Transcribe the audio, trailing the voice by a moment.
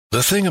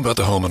The thing about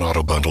the Home and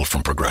Auto Bundle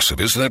from Progressive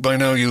is that by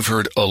now you've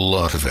heard a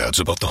lot of ads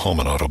about the Home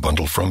and Auto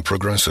Bundle from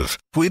Progressive.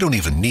 We don't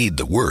even need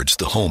the words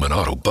the Home and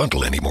Auto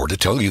Bundle anymore to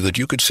tell you that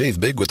you could save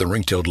big with the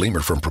ring-tailed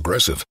lemur from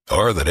Progressive,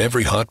 or that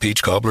every hot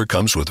peach cobbler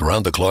comes with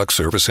round-the-clock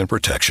service and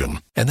protection.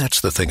 And that's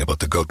the thing about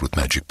the goat with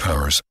magic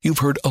powers. You've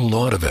heard a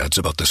lot of ads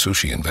about the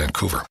sushi in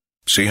Vancouver.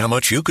 See how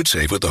much you could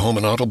save with the Home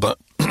and Auto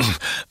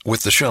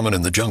with the Shaman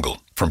in the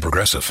Jungle from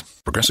Progressive.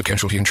 Progressive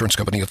Casualty Insurance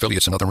Company,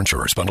 affiliates, and other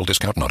insurers. Bundle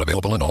discount not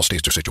available in all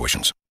states or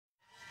situations.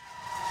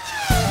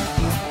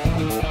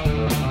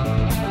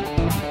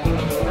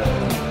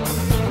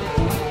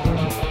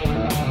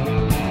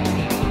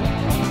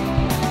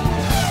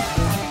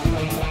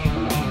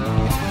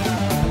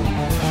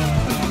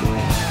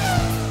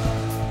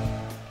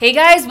 Hey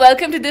guys,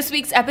 welcome to this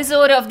week's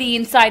episode of the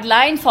Inside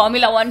Line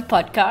Formula One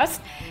podcast.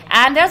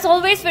 And as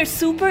always, we're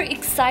super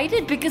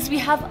excited because we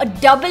have a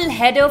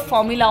double-header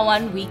Formula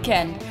One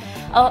weekend.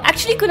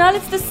 Actually, Kunal,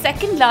 it's the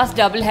second last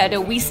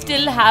double-header. We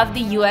still have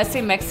the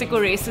USA-Mexico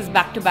races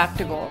back-to-back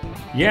to go.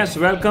 Yes,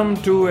 welcome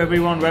to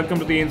everyone. Welcome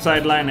to the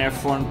Inside Line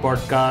F1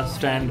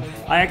 podcast. And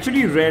I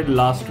actually read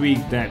last week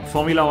that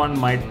Formula One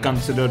might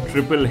consider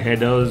triple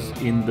headers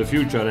in the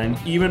future, and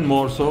even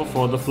more so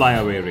for the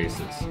flyaway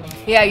races.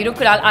 Yeah, you know,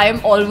 Kunal, I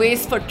am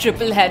always for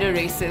triple header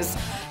races.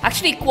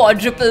 Actually,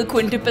 quadruple,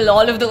 quintuple,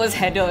 all of those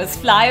headers,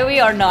 flyaway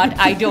or not,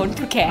 I don't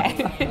care.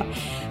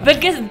 But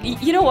guys,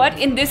 you know what?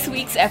 In this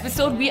week's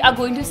episode, we are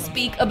going to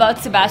speak about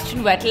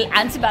Sebastian Vettel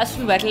and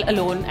Sebastian Vettel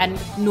alone and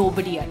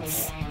nobody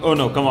else. Oh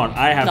no, come on.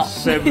 I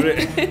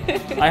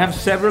have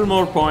several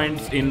more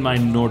points in my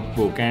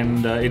notebook,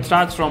 and it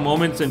starts from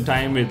moments in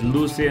time with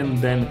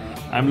Lucien. Then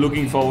I'm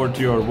looking forward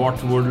to your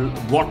what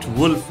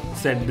Wolf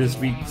said this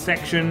week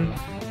section,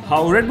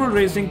 how Red Bull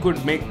Racing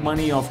could make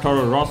money off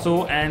Toro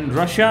Rosso, and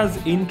Russia's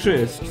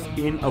interest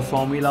in a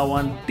Formula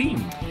One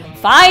team.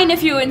 Fine,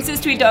 if you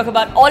insist, we talk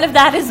about all of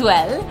that as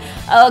well.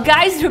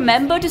 Guys,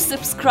 remember to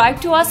subscribe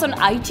to us on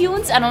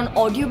iTunes and on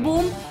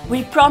Audioboom.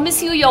 We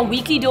promise you your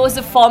weekly dose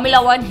of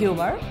Formula One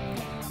humor.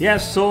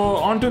 Yes, so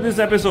on to this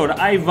episode.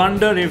 I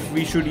wonder if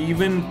we should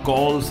even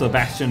call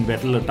Sebastian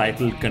Vettel a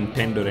title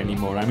contender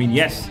anymore. I mean,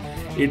 yes,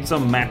 it's a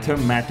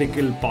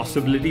mathematical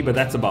possibility, but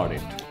that's about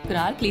it.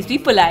 Kunal, please be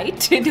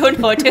polite. Don't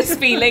hurt his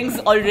feelings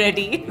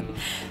already.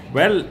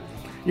 Well,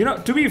 you know,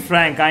 to be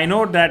frank, I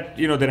know that,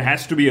 you know, there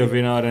has to be a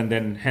winner and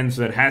then hence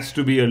there has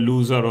to be a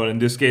loser, or in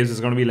this case, it's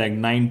going to be like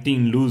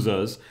 19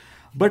 losers.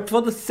 But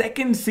for the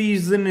second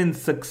season in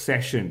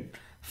succession,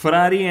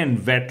 Ferrari and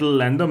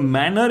Vettel and the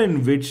manner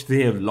in which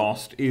they have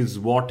lost is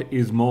what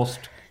is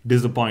most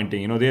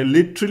disappointing. You know, they're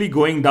literally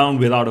going down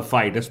without a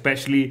fight,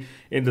 especially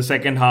in the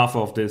second half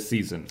of this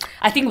season.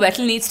 I think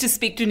Vettel needs to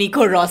speak to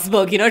Nico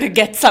Rosberg, you know, to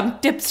get some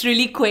tips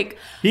really quick.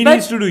 He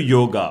needs to do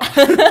yoga.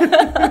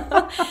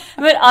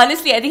 But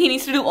honestly, I think he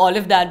needs to do all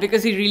of that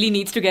because he really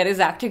needs to get his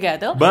act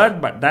together.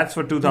 But that's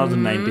for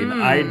 2019.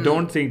 I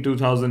don't think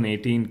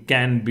 2018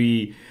 can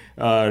be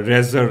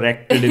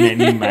resurrected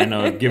in any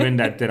manner, given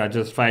that there are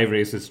just 5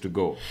 races to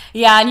go.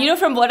 Yeah, and you know,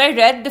 from what I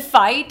read, the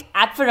fight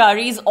at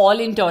Ferrari is all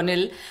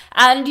internal.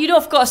 And you know,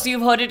 of course,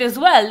 you've heard it as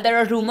well. There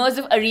are rumors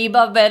of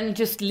Arriba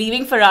just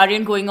leaving Ferrari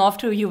and going off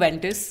to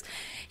Juventus.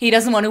 He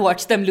doesn't want to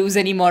watch them lose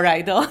anymore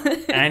either.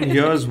 And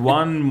here's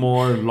one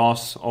more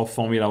loss of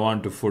Formula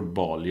One to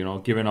football, you know,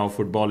 given how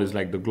football is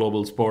like the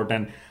global sport.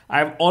 And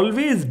I've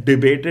always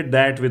debated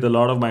that with a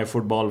lot of my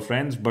football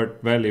friends.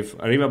 But, well, if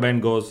Arriba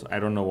goes, I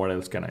don't know what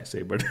else can I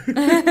say. But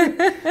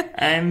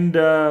And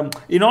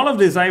in all of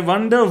this, I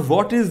wonder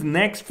what is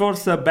next for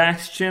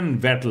Sebastian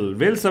Vettel.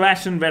 Will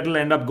Sebastian Vettel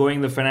end up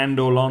going the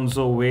Fernando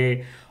Alonso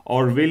way?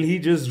 Or will he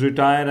just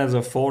retire as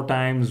a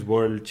 4-time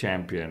world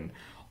champion?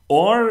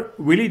 Or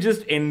will he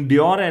just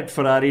endure at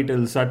Ferrari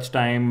till such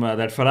time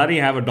that Ferrari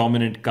have a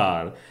dominant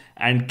car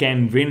and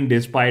can win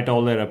despite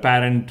all their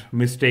apparent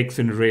mistakes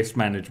in race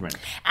management?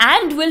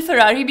 And will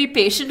Ferrari be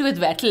patient with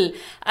Vettel?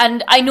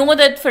 And I know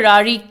that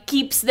Ferrari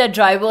keeps their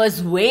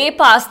drivers way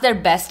past their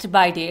best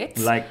by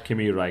dates. Like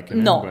Kimi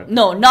Raikkonen.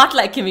 No, not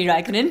like Kimi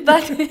Raikkonen.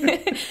 But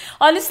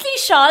honestly,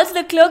 Charles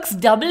Leclerc's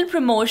double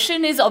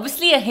promotion is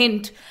obviously a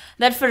hint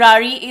that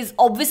Ferrari is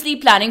obviously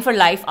planning for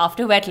life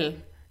after Vettel.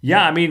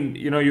 Yeah, I mean,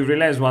 you know, you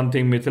realize one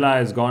thing. Mithila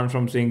has gone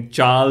from saying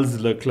Charles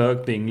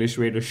Leclerc, the English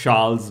way, to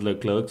Charles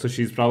Leclerc. So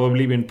she's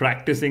probably been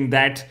practicing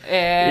that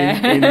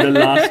in the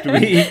last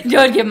week.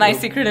 Don't give my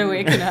secret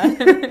away,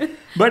 Kunal.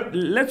 But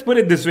let's put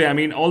it this way. I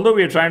mean, although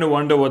we're trying to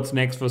wonder what's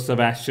next for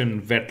Sebastian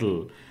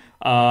Vettel,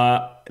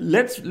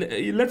 let's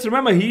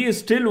remember he is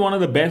still one of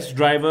the best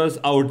drivers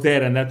out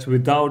there, and that's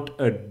without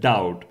a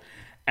doubt.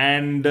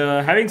 And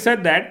having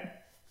said that,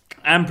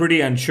 I'm pretty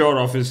unsure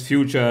of his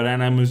future,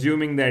 and I'm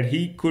assuming that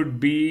he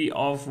could be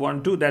of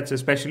one too. That's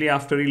especially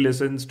after he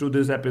listens to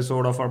this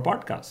episode of our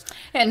podcast.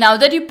 And now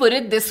that you put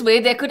it this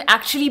way, there could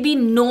actually be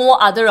no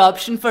other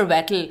option for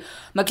Vettel.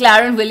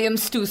 McLaren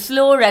Williams too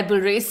slow, Red Bull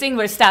Racing,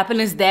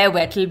 Verstappen is their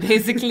Vettel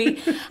basically.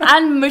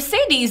 And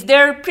Mercedes,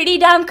 they're pretty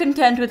damn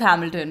content with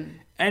Hamilton.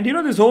 And you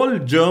know, this whole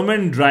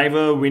German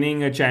driver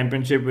winning a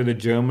championship with a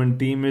German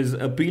team is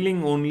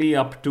appealing only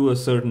up to a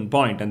certain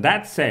point. And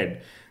that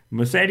said,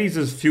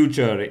 Mercedes'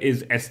 future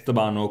is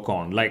Esteban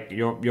Ocon. Like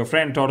your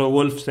friend Toto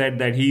Wolff said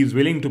that he's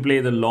willing to play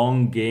the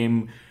long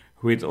game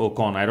with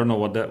Ocon. I don't know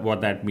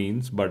what that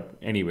means, but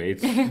anyway,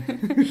 it's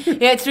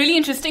Yeah, it's really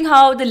interesting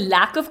how the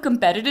lack of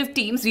competitive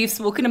teams, we've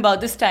spoken about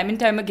this time and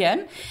time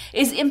again,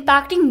 is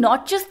impacting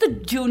not just the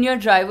junior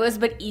drivers,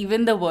 but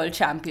even the world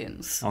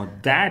champions. Now,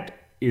 that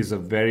is a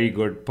very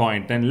good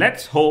point. And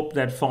let's hope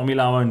that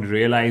Formula One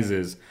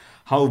realizes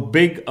how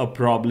big a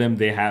problem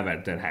they have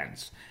at their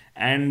hands.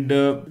 And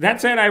that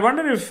said, I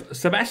wonder if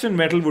Sebastian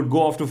Vettel would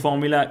go off to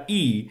Formula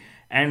E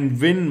and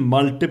win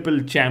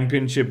multiple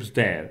championships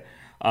there.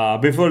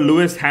 Before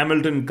Lewis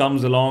Hamilton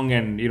comes along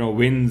and,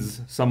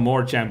 wins some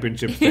more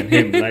championships than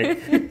him.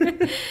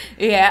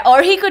 Yeah,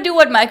 or he could do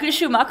what Michael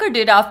Schumacher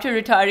did after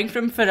retiring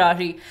from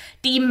Ferrari.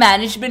 Team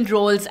management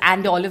roles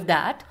and all of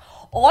that.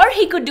 Or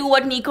he could do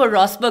what Nico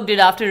Rosberg did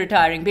after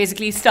retiring,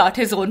 basically start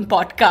his own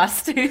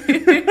podcast.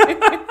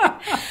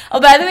 Oh,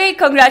 by the way,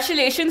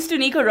 congratulations to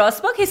Nico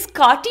Rosberg. His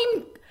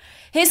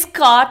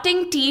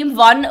karting team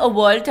won a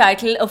world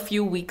title a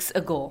few weeks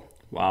ago.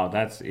 Wow,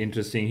 that's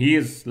interesting. He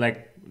is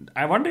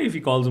I wonder if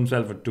he calls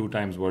himself a 2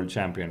 times world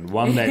champion.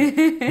 One that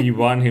he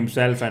won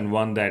himself and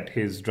one that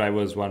his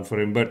drivers won for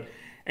him. But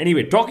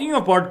anyway, talking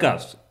of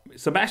podcasts,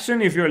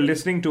 Sebastian, if you're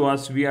listening to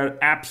us, we are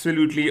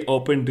absolutely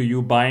open to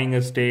you buying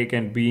a stake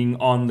and being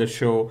on the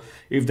show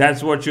if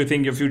that's what you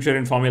think your future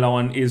in Formula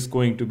One is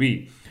going to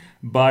be.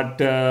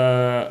 But,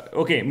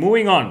 okay,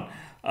 moving on.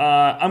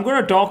 I'm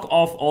going to talk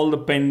of all the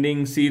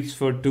pending seats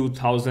for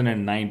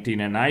 2019.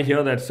 And I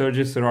hear that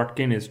Sergei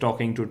Sirotkin is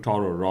talking to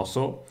Toro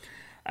Rosso.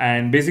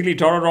 And basically,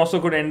 Toro Rosso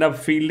could end up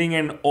fielding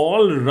an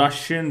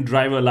all-Russian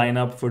driver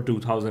lineup for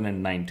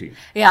 2019.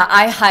 Yeah,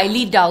 I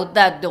highly doubt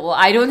that though.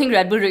 I don't think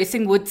Red Bull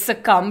Racing would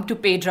succumb to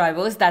pay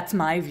drivers. That's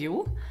my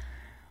view.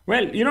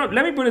 Well,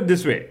 let me put it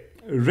this way.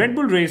 Red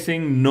Bull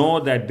Racing know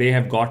that they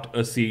have got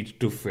a seat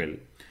to fill.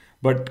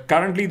 But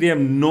currently, they have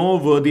no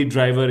worthy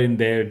driver in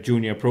their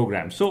junior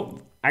program. So,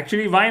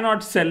 actually, why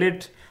not sell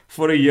it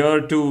for a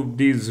year to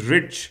these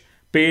rich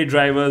pay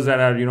drivers that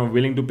are,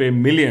 willing to pay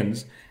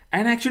millions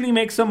and actually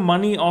make some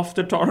money off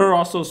the Toro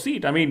Rosso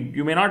seat? I mean,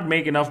 you may not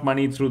make enough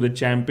money through the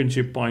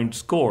championship points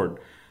scored,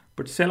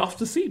 but sell off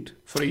the seat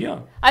for a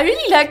year. I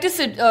really liked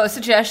a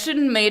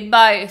suggestion made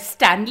by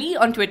Stanley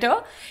on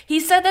Twitter.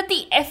 He said that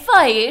the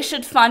FIA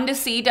should fund a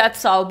seat at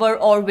Sauber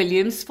or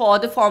Williams for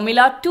the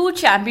Formula 2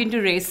 champion to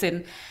race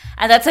in.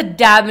 And that's a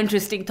damn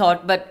interesting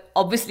thought, but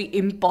obviously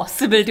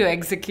impossible to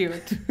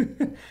execute.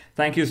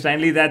 Thank you,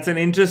 Stanley. That's an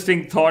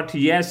interesting thought,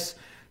 yes.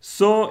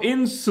 So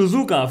in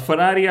Suzuka,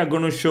 Ferrari are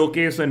going to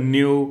showcase a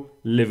new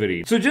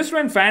livery. So just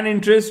when fan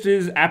interest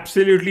is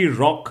absolutely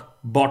rock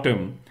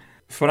bottom,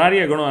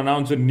 Ferrari are going to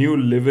announce a new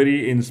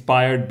livery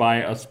inspired by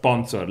a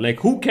sponsor. Like,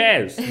 who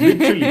cares?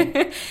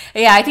 Literally.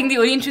 Yeah, I think the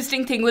only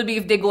interesting thing will be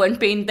if they go and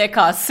paint their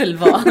cars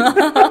silver.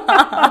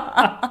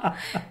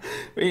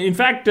 In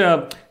fact,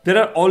 there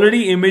are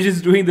already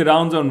images doing the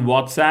rounds on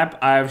WhatsApp.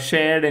 I have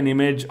shared an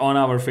image on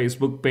our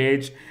Facebook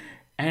page,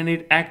 and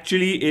it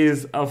actually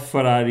is a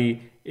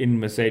Ferrari in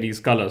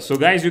Mercedes colors. So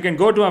guys, you can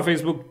go to our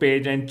Facebook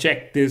page and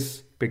check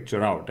this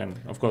picture out. And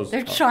of course,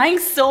 they're trying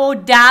so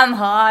damn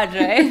hard,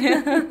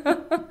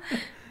 right?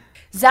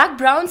 Zach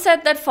Brown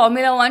said that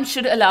Formula One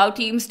should allow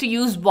teams to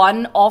use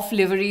one-off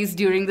liveries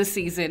during the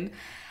season.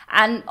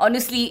 And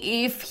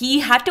honestly, if he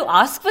had to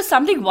ask for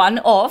something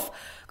one-off,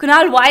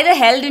 Kunal, why the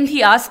hell didn't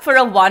he ask for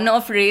a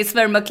one-off race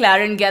where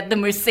McLaren get the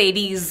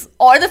Mercedes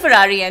or the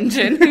Ferrari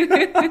engine?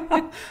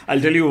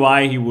 I'll tell you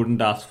why he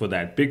wouldn't ask for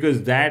that.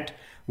 Because that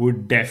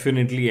would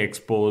definitely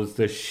expose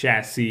the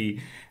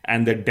chassis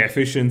and the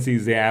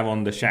deficiencies they have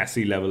on the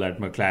chassis level at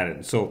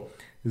McLaren. So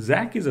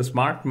Zach is a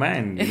smart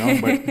man,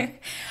 but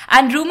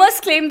and rumors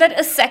claim that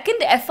a second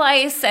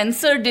FIA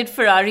sensor did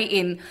Ferrari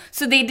in,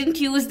 so they didn't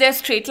use their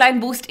straight line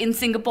boost in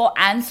Singapore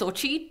and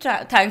Sochi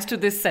thanks to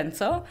this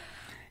sensor.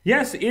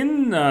 Yes,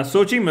 in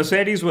Sochi,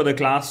 Mercedes were the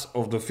class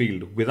of the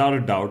field. Without a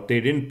doubt, they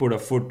didn't put a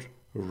foot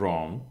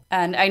wrong.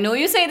 And I know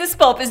you say this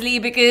purposely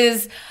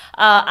because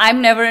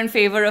I'm never in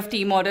favor of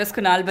team orders,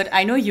 Kunal, but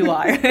I know you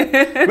are.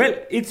 Well,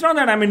 it's not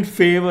that I'm in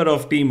favor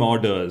of team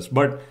orders,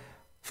 but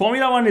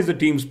Formula One is a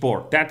team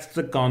sport. That's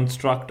the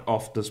construct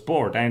of the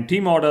sport. And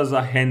team orders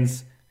are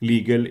hence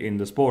legal in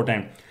the sport.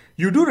 And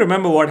you do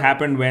remember what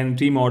happened when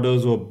team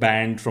orders were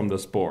banned from the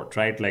sport,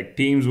 right? Like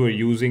teams were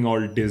using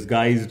all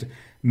disguised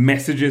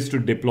messages to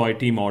deploy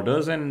team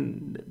orders.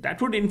 And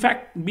that would in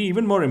fact be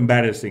even more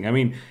embarrassing. I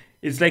mean,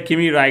 it's like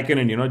Kimi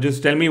Raikkonen,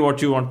 just tell me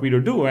what you want me to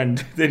do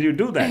and then you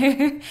do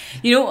that.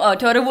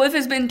 Toto Wolff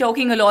has been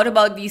talking a lot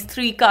about these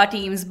 3-car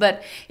teams,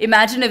 but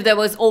imagine if there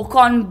was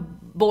Ocon,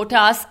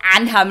 Bottas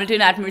and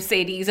Hamilton at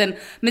Mercedes, and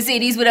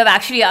Mercedes would have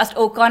actually asked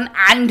Ocon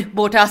and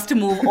Bottas to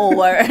move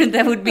over.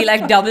 There would be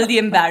like double the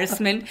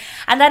embarrassment.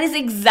 And that is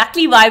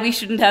exactly why we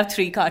shouldn't have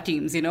 3-car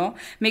teams,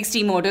 Makes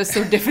team orders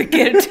so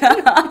difficult.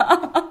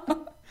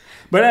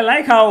 But I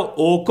like how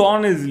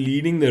Ocon is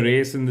leading the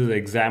race in this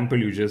example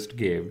you just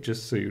gave,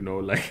 just so you know,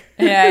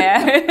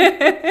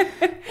 Yeah.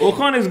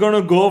 Ocon is going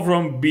to go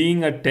from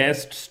being a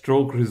test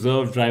stroke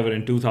reserve driver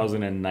in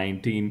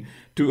 2019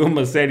 to to a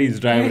Mercedes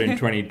driver in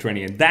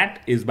 2020. And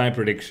that is my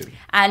prediction.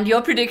 And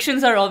your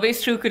predictions are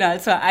always true, Kunal.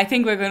 So I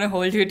think we're going to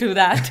hold you to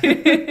that.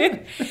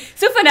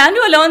 So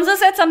Fernando Alonso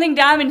said something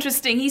damn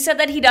interesting. He said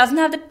that he doesn't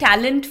have the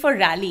talent for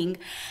rallying.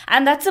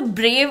 And that's a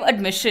brave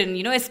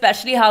admission,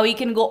 especially how he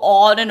can go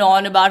on and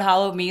on about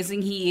how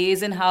amazing he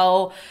is and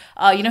how,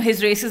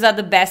 his races are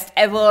the best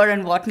ever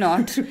and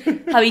whatnot.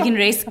 How he can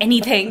race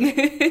anything.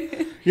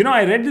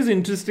 I read this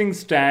interesting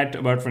stat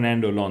about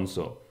Fernando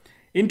Alonso.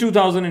 In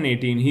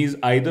 2018, he's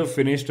either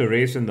finished a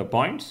race in the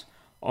points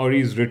or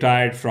he's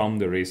retired from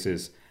the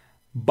races.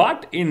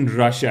 But in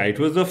Russia, it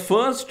was the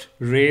first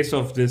race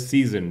of this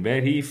season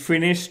where he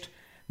finished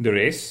the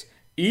race,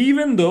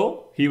 even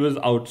though he was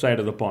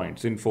outside of the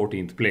points in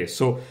 14th place.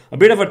 So a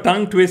bit of a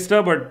tongue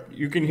twister, but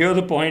you can hear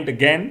the point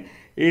again.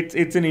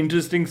 It's an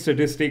interesting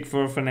statistic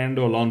for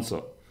Fernando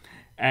Alonso.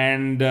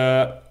 And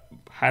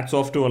hats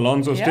off to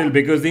Alonso still,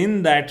 because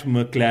in that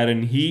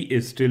McLaren, he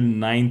is still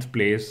 9th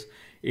place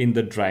in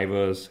the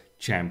Drivers'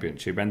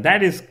 Championship. And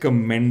that is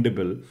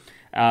commendable.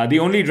 The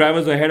only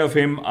drivers ahead of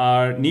him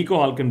are Nico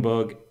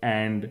Hülkenberg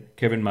and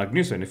Kevin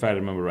Magnussen, if I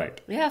remember right.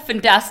 Yeah,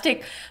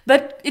 fantastic.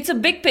 But it's a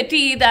big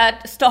pity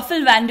that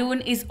Stoffel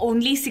Vandoorne is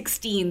only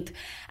 16th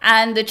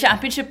and the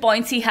championship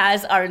points he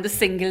has are in the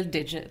single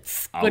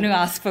digits. Going to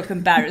ask for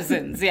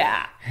comparisons,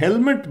 yeah.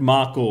 Helmut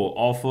Marko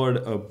offered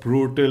a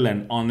brutal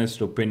and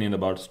honest opinion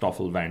about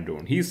Stoffel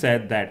Vandoorne. He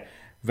said that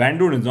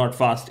Vandoorne is not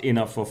fast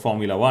enough for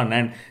Formula One.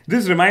 And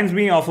this reminds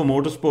me of a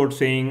motorsport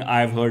saying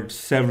I've heard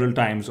several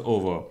times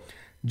over.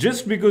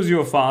 Just because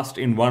you're fast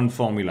in one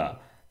formula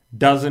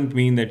doesn't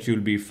mean that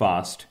you'll be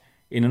fast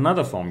in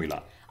another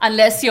formula.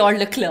 Unless you're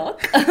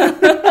Leclerc.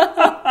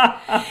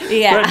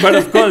 Yeah. But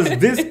of course,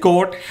 this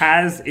quote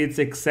has its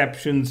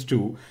exceptions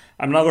too.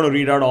 I'm not going to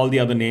read out all the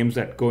other names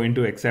that go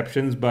into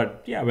exceptions,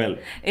 but yeah, well.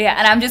 Yeah,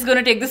 and I'm just going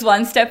to take this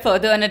one step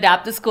further and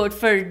adapt this quote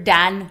for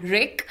Daniel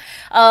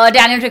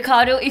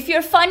Ricciardo. If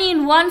you're funny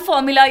in one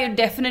formula, you're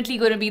definitely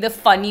going to be the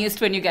funniest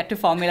when you get to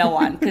Formula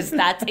One, because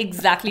that's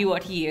exactly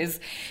what he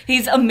is.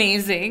 He's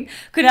amazing.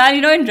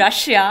 Kunal, in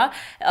Russia,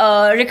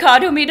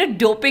 Ricciardo made a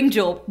doping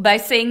joke by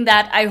saying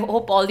that I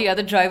hope all the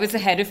other drivers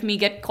ahead of me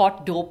get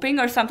caught doping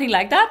or something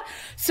like that,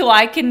 so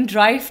I can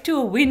drive to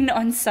a win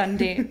on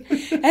Sunday.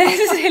 And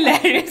this is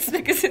hilarious,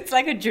 because it's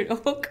like a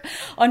joke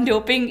on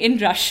doping in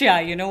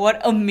Russia.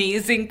 What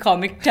amazing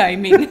comic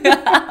timing.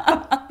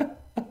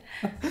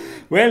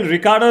 Well,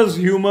 Ricciardo's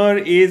humor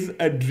is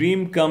a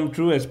dream come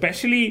true,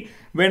 especially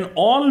when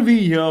all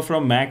we hear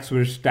from Max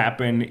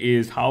Verstappen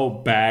is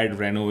how bad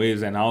Renault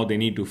is and how they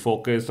need to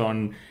focus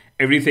on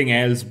everything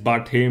else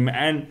but him.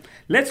 And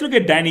let's look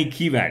at Danny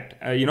Kvyat,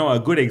 a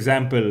good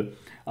example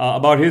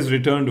about his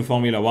return to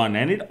Formula One.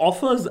 And it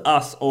offers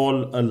us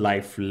all a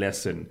life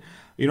lesson.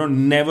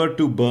 Never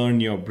to burn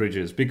your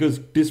bridges, because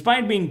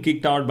despite being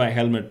kicked out by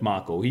Helmut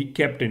Marko, he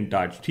kept in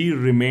touch. He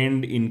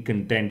remained in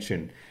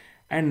contention.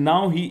 And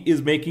now he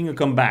is making a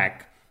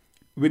comeback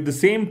with the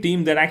same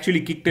team that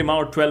actually kicked him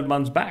out 12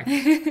 months back.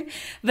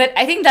 But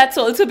I think that's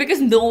also because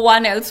no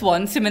one else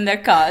wants him in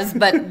their cars,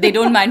 but they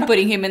don't mind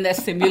putting him in their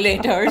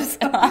simulators.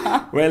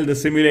 Well, the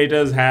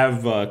simulators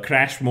have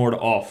crash mode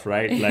off,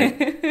 right?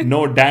 Like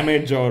no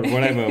damage or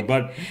whatever,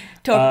 but...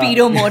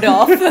 Torpedo mode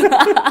off.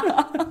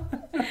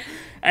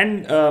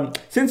 And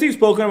since he's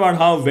spoken about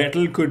how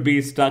Vettel could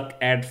be stuck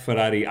at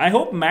Ferrari, I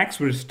hope Max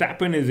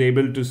Verstappen is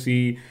able to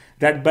see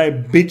that by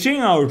bitching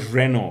out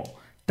Renault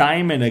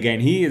time and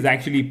again, he is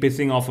actually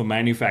pissing off a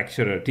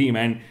manufacturer team.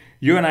 And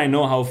you and I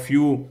know how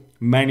few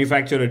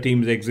manufacturer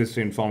teams exist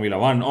in Formula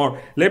One.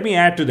 Or let me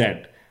add to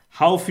that,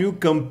 how few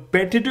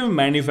competitive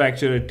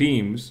manufacturer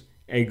teams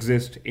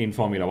exist in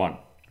Formula One.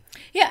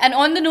 Yeah, and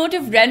on the note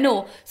of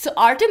Renault, so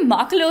Artem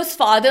Markelo's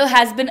father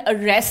has been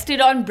arrested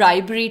on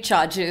bribery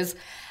charges.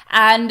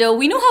 And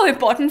we know how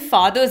important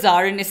fathers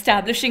are in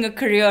establishing a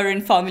career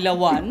in Formula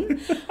One.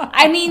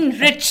 I mean,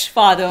 rich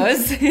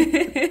fathers.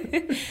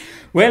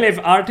 Well, if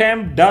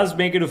Artem does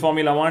make it to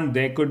Formula One,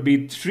 there could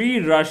be 3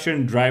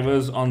 Russian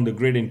drivers on the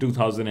grid in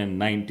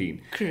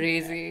 2019.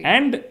 Crazy.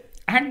 And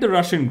at the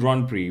Russian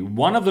Grand Prix,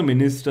 one of the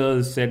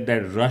ministers said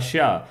that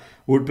Russia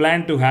would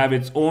plan to have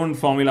its own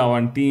Formula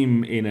One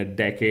team in a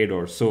decade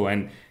or so.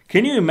 And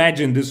can you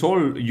imagine this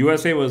whole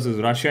USA versus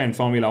Russia and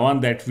Formula One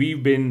that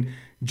we've been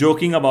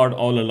joking about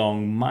all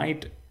along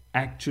might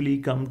actually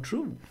come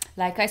true?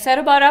 Like I said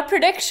about our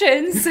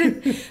predictions.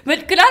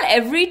 But Kunal,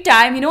 every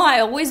time, I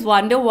always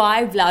wonder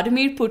why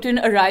Vladimir Putin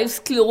arrives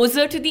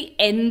closer to the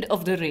end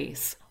of the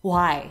race.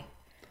 Why?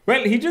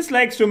 Well, he just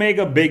likes to make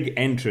a big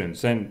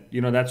entrance. And,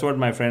 that's what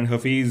my friend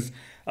Hafiz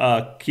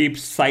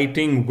keeps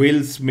citing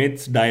Will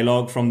Smith's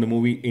dialogue from the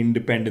movie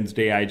Independence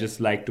Day. I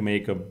just like to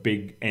make a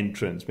big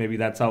entrance. Maybe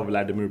that's how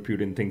Vladimir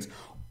Putin thinks.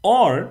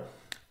 Or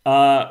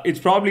it's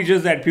probably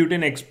just that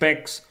Putin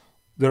expects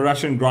the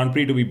Russian Grand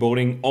Prix to be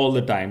boring all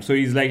the time. So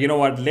he's like, you know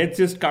what, let's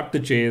just cut the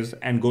chase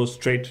and go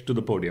straight to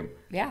the podium.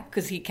 Yeah,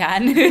 because he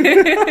can.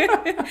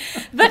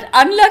 But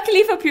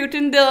unluckily for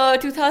Putin, the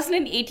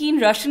 2018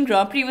 Russian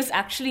Grand Prix was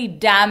actually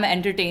damn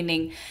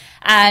entertaining.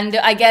 And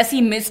I guess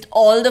he missed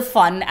all the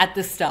fun at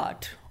the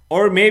start.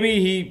 Or maybe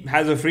he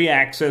has a free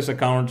access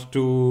account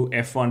to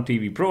F1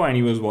 TV Pro and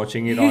he was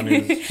watching it on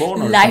his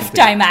phone or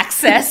Lifetime something.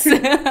 access.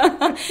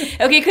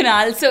 Okay,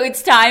 Kunal, so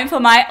it's time for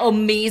my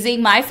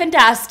amazing, my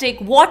fantastic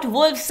What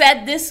Wolf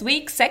Said This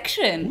Week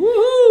section.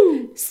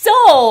 Woohoo!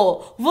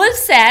 So, Wolf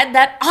said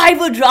that I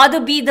would rather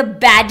be the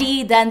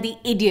baddie than the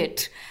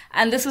idiot.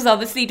 And this was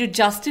obviously to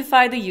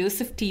justify the use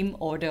of team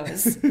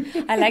orders.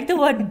 I like the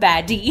word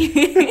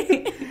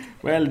baddie.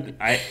 Well,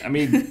 I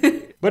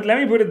mean, but let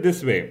me put it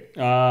this way.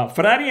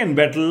 Ferrari and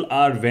Vettel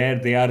are where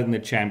they are in the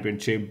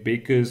championship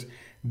because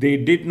they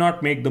did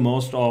not make the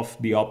most of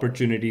the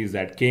opportunities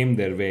that came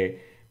their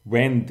way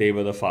when they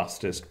were the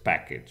fastest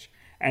package.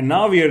 And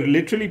now we are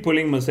literally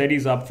pulling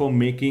Mercedes up for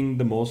making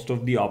the most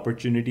of the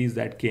opportunities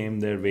that came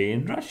their way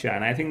in Russia.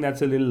 And I think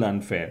that's a little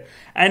unfair.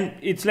 And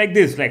it's like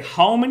this, like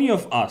how many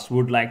of us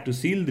would like to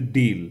seal the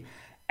deal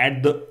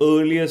at the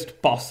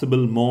earliest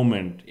possible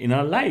moment in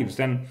our lives?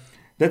 And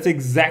that's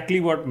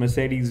exactly what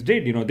Mercedes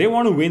did. You know, they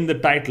want to win the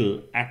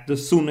title at the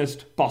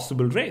soonest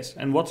possible race.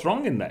 And what's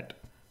wrong in that?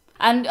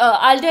 And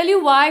I'll tell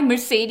you why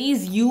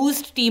Mercedes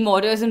used team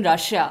orders in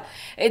Russia.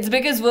 It's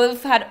because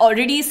Wolf had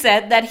already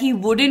said that he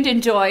wouldn't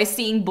enjoy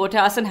seeing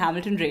Bottas and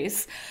Hamilton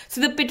race.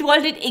 So the pit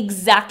wall did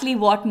exactly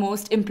what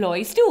most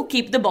employees do,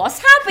 keep the boss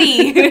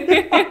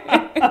happy.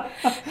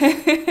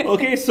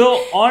 Okay, so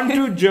on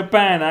to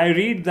Japan. I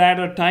read that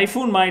a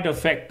typhoon might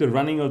affect the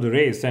running of the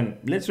race. And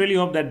let's really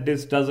hope that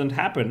this doesn't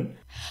happen.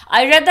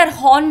 I read that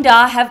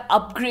Honda have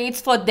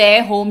upgrades for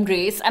their home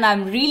race, and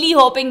I'm really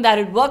hoping that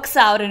it works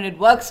out and it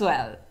works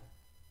well.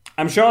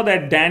 I'm sure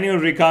that Daniel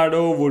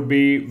Ricciardo would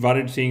be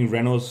worried seeing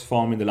Renault's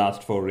form in the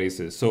last 4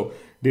 races. So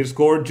they've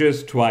scored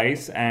just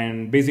twice,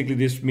 and basically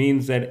this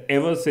means that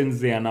ever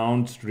since they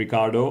announced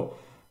Ricciardo,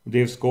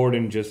 they've scored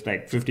in just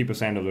like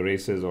 50% of the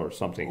races or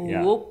something.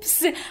 Yeah.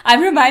 Whoops.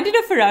 I'm reminded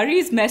of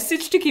Ferrari's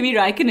message to Kimi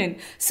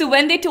Raikkonen. So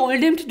when they told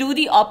him to do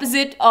the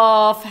opposite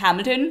of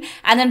Hamilton,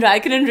 and then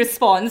Raikkonen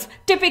responds,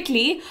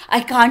 typically,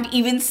 I can't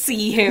even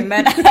see him.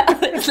 And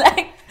I was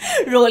like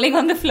rolling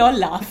on the floor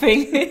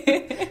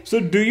laughing. So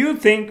do you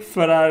think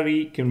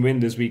Ferrari can win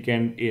this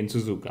weekend in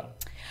Suzuka?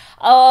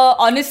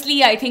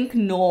 Honestly, I think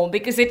no,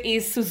 because it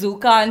is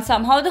Suzuka, and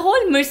somehow the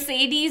whole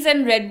Mercedes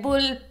and Red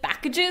Bull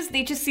packages,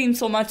 they just seem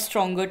so much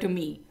stronger to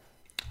me.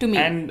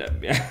 And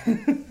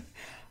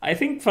I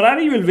think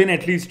Ferrari will win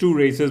at least 2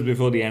 races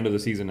before the end of the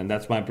season, and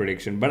that's my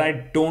prediction. But I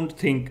don't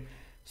think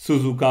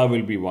Suzuka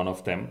will be one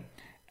of them.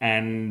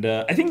 And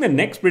I think the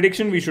next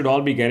prediction we should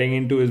all be getting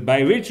into is,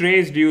 by which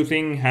race do you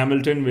think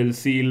Hamilton will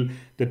seal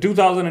the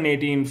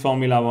 2018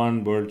 Formula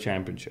One World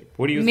Championship?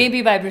 What do you think?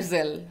 Maybe by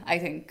Brazil, I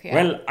think. Yeah.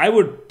 Well, I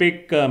would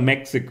pick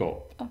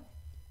Mexico. Oh.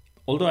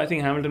 Although I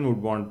think Hamilton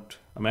would want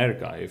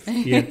America if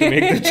he had to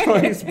make the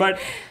choice. But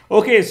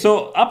okay,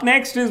 so up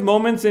next is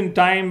Moments in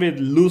Time with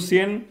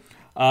Lucian.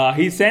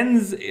 He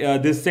sends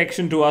this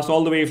section to us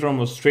all the way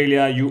from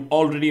Australia. You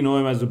already know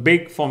him as a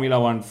big Formula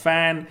One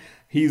fan.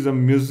 He's a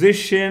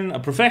musician, a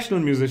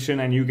professional musician,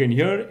 and you can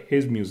hear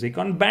his music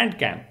on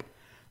Bandcamp.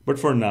 But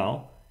for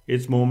now,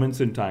 it's Moments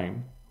in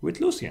Time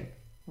with Lucian.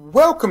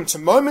 Welcome to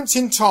Moments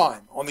in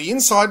Time on the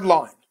Inside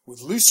Line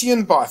with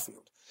Lucian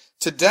Byfield.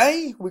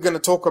 Today, we're going to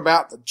talk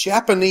about the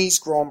Japanese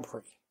Grand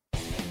Prix.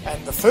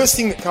 And the first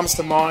thing that comes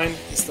to mind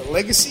is the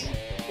legacy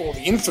or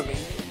the infamy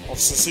of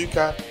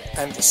Suzuka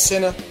and the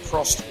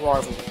Senna-Prost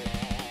rivalry.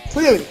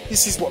 Clearly,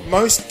 this is what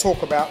most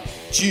talk about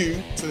due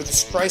to the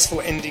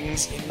disgraceful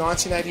endings in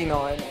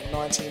 1989 and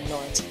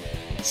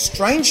 1990.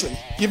 Strangely,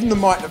 given the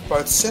might of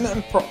both Senna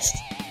and Prost,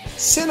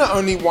 Senna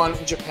only won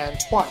in Japan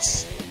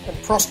twice, and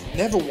Prost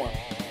never won.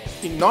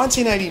 In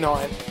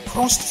 1989,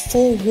 Prost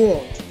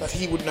forewarned that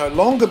he would no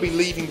longer be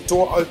leaving the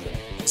door open,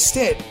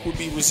 instead would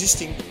be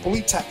resisting the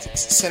bully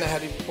tactics Senna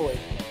had employed,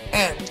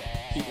 and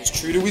he was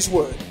true to his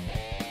word.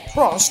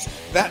 Prost,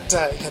 that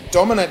day, had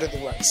dominated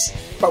the race,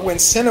 but when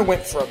Senna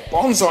went for a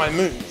bonsai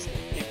move,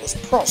 it was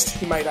Prost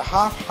who made a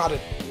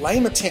half-hearted,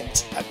 lame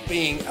attempt at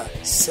being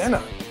a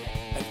Senna.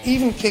 And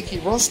even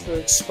Keke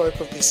Rosberg spoke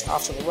of this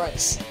after the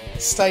race,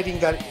 stating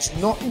that it was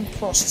not in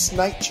Prost's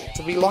nature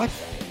to be like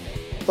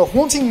that. The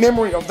haunting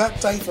memory of that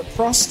day for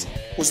Prost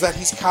was that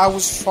his car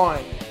was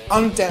fine,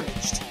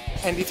 undamaged,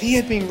 and if he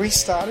had been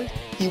restarted,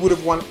 he would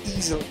have won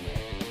easily.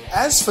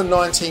 As for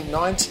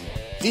 1990,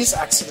 this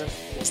accident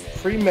was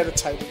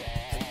premeditated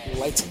and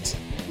blatant,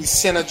 with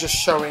Senna just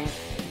showing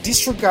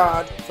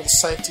disregard for the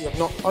safety of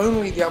not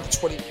only the other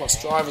 20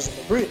 plus drivers on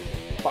the grid,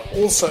 but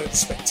also the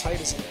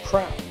spectators in the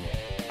crowd,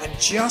 and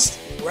just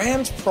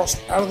rammed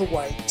Prost out of the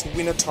way to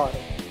win a title.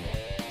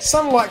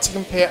 Some like to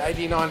compare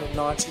 89 and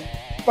 90,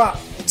 but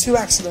the two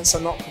accidents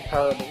are not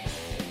comparable.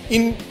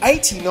 In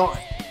 89,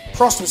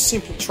 Prost was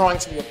simply trying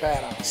to be a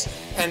badass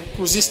and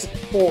resisted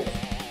poorly,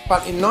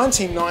 but in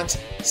 1990,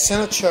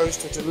 Senna chose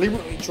to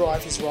deliberately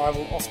drive his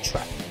rival off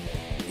track.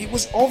 It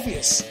was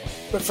obvious,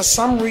 but for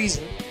some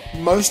reason,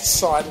 most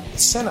sided with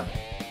Senna.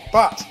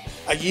 But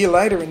a year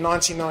later in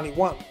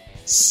 1991,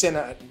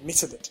 Senna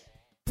admitted it.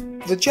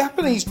 The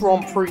Japanese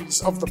Grand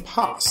Prix of the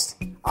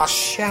past are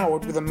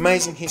showered with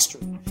amazing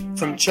history,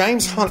 From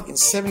James Hunt in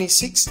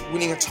 76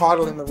 winning a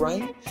title in the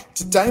rain,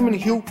 to Damon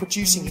Hill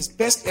producing his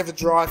best ever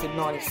drive in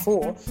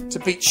 94 to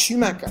beat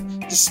Schumacher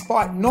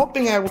despite not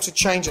being able to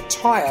change a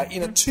tyre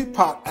in a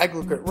two-part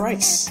aggregate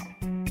race.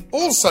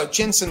 Also,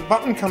 Jenson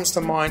Button comes to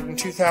mind in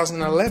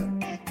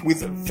 2011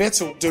 with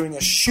Vettel doing a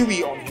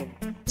shoey on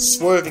him,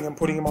 swerving and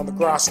putting him on the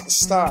grass at the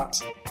start.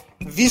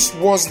 This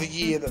was the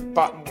year that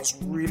Button was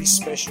really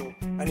special,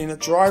 and in a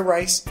dry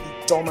race,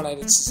 he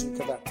dominated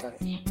Suzuka that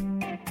day.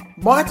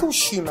 Michael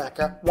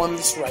Schumacher won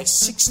this race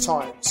 6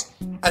 times,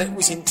 and it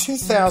was in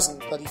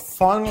 2000 that he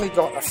finally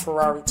got a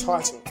Ferrari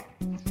title.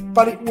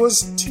 But it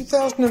was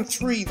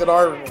 2003 that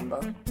I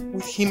remember,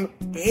 with him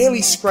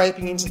barely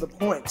scraping into the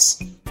points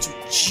to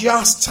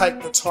just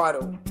take the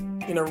title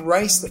in a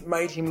race that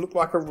made him look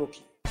like a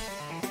rookie.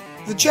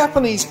 The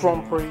Japanese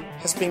Grand Prix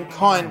has been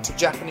kind to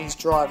Japanese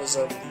drivers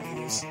over the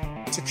years.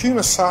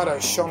 Takuma Sato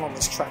shone on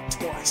this track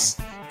twice.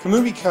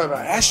 Kamui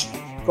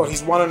Kobayashi got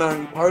his one and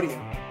only podium,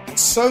 and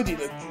so did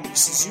Aguri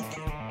Suzuki.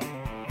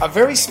 A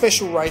very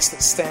special race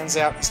that stands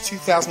out is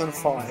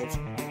 2005,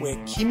 where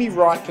Kimi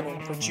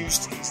Raikkonen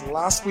produced his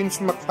last win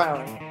for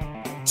McLaren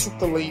and took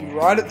the lead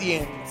right at the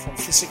end from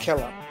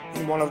Fisichella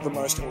in one of the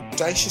most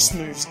audacious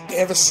moves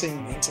ever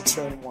seen into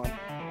Turn 1.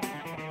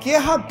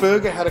 Gerhard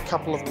Berger had a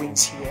couple of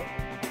wins here,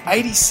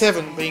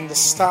 87 being the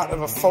start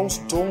of a false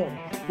dawn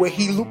where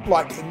he looked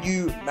like the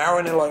new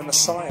Maranello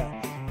Messiah.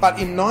 But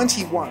in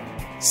 91,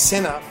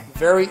 Senna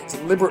very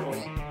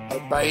deliberately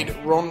obeyed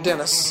Ron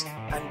Dennis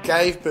and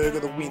gave Berger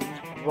the win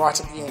right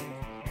at the end.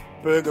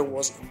 Berger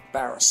was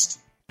embarrassed.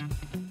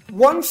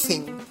 One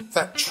thing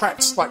that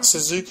tracks like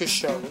Suzuka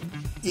show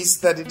is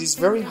that it is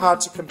very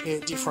hard to compare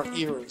different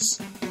eras.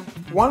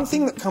 One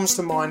thing that comes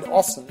to mind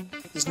often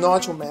is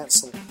Nigel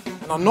Mansell,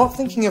 and I'm not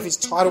thinking of his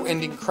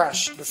title-ending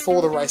crash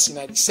before the race in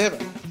 87,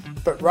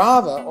 but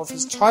rather of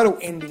his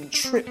title-ending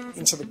trip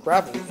into the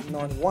gravel in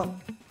 91.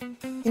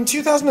 In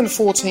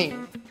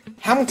 2014,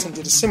 Hamilton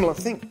did a similar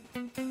thing,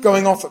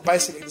 going off at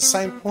basically the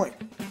same point,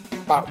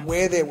 but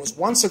where there was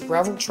once a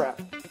gravel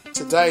trap,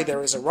 today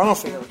there is a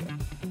runoff area,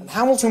 and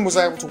Hamilton was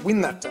able to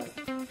win that day.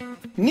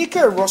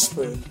 Nico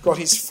Rosberg got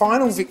his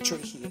final victory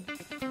here,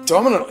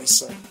 dominantly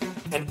so,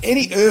 and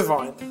Eddie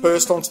Irvine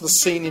burst onto the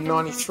scene in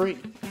 93,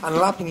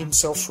 unlapping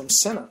himself from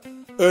Senna,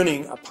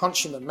 earning a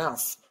punch in the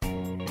mouth.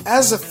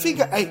 As a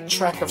figure-8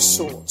 track of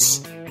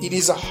sorts, it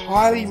is a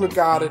highly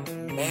regarded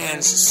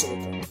man's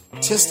circuit,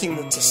 testing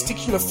the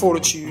testicular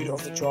fortitude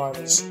of the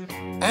drivers,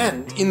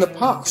 and in the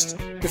past,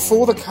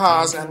 before the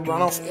cars and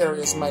runoff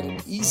areas made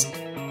it easy,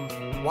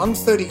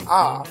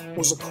 130R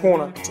was a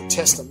corner to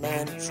test a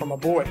man from a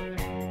boy.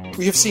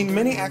 We have seen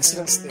many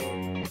accidents there,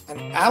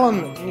 and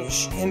Alan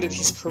McNish ended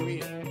his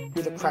career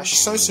with a crash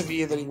so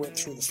severe that he went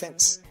through the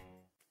fence.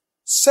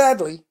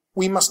 Sadly,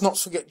 we must not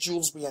forget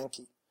Jules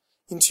Bianchi.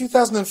 In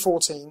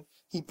 2014,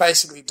 he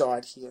basically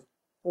died here,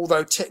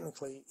 although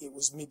technically it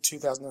was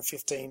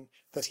mid-2015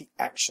 that he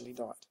actually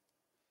died.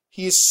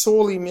 He is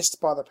sorely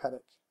missed by the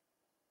paddock.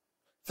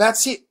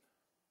 That's it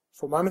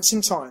for Moments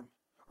in Time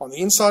on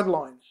the Inside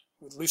Line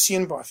with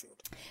Lucien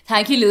Byfield.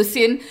 Thank you,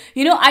 Lucien.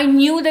 You know, I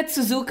knew that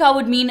Suzuka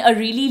would mean a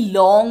really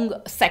long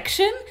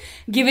section,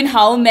 given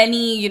how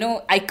many,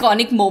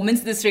 iconic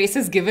moments this race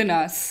has given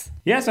us.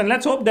 Yes, and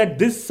let's hope that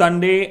this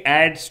Sunday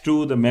adds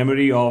to the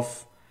memory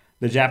of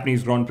the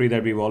Japanese Grand Prix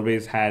that we've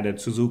always had at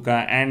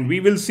Suzuka. And we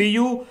will see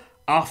you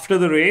after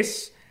the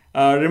race.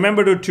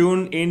 Remember to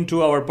tune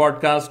into our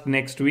podcast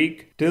next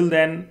week. Till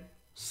then,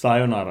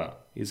 sayonara.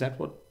 Is that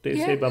what they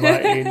say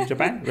bye-bye in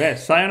Japan?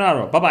 Yes,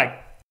 sayonara. Bye-bye.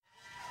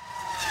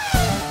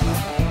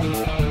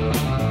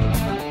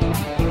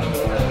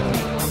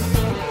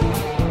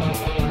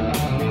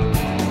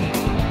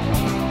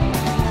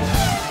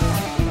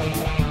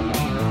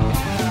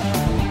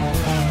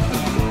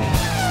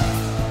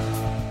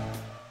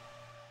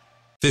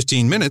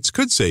 "15 minutes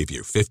could save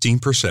you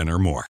 15% or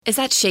more." Is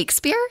that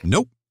Shakespeare?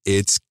 Nope,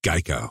 it's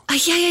Geico.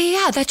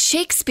 Yeah, that's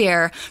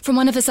Shakespeare from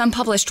one of his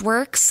unpublished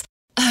works.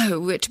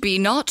 Oh, it be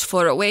not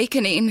for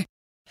awakening.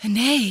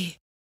 Nay,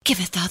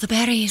 giveth thou the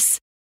berries.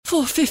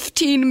 For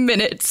 15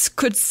 minutes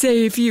could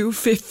save you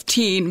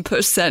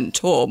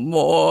 15% or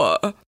more.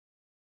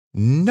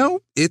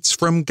 Nope, it's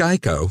from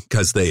Geico,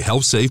 'cause they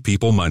help save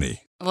people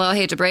money. Well, I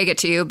hate to break it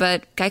to you,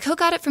 but Geico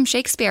got it from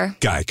Shakespeare.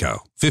 Geico.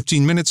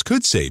 15 minutes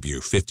could save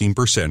you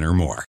 15% or more.